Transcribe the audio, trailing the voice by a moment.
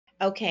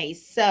Okay,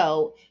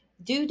 so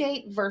due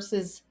date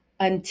versus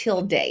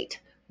until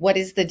date. What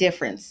is the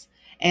difference?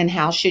 And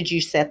how should you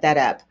set that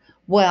up?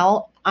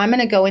 Well, I'm going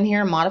to go in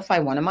here and modify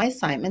one of my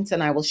assignments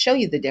and I will show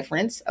you the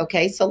difference.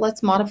 Okay, so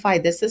let's modify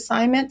this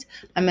assignment.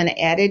 I'm going to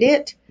edit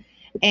it.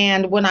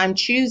 And when I'm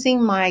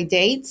choosing my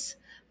dates,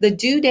 the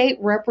due date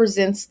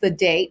represents the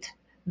date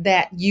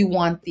that you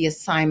want the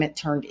assignment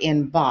turned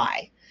in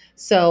by.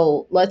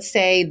 So let's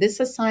say this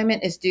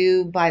assignment is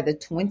due by the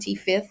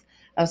 25th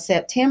of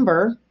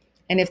September.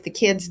 And if the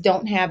kids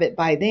don't have it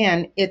by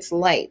then, it's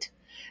late.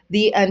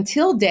 The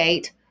until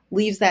date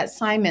leaves that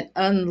assignment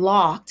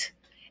unlocked.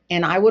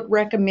 And I would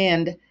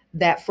recommend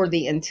that for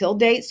the until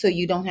date so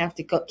you don't have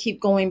to keep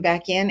going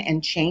back in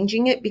and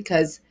changing it,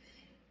 because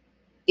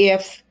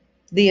if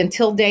the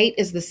until date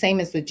is the same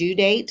as the due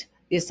date,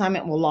 the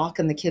assignment will lock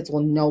and the kids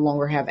will no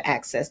longer have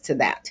access to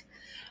that.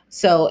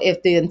 So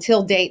if the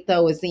until date,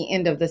 though, is the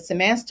end of the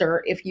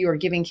semester, if you are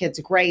giving kids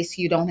grace,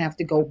 you don't have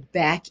to go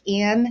back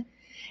in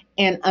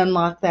and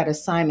unlock that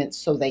assignment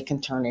so they can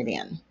turn it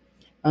in.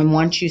 And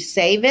once you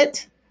save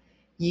it,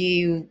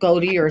 you go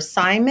to your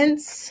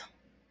assignments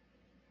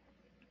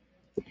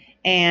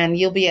and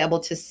you'll be able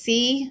to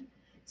see.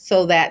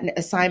 So that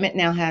assignment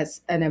now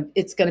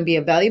it's going to be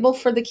available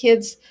for the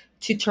kids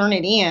to turn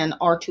it in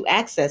or to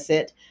access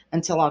it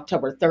until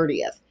October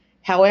 30th.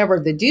 However,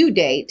 the due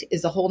date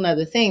is a whole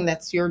nother thing.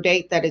 That's your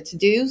date that it's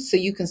due. So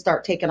you can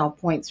start taking off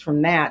points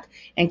from that.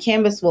 And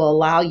Canvas will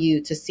allow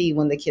you to see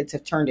when the kids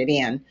have turned it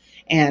in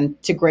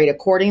and to grade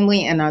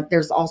accordingly. And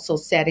there's also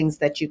settings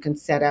that you can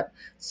set up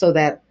so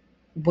that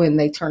when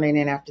they turn it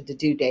in after the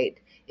due date,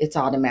 it's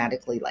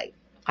automatically late.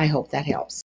 I hope that helps.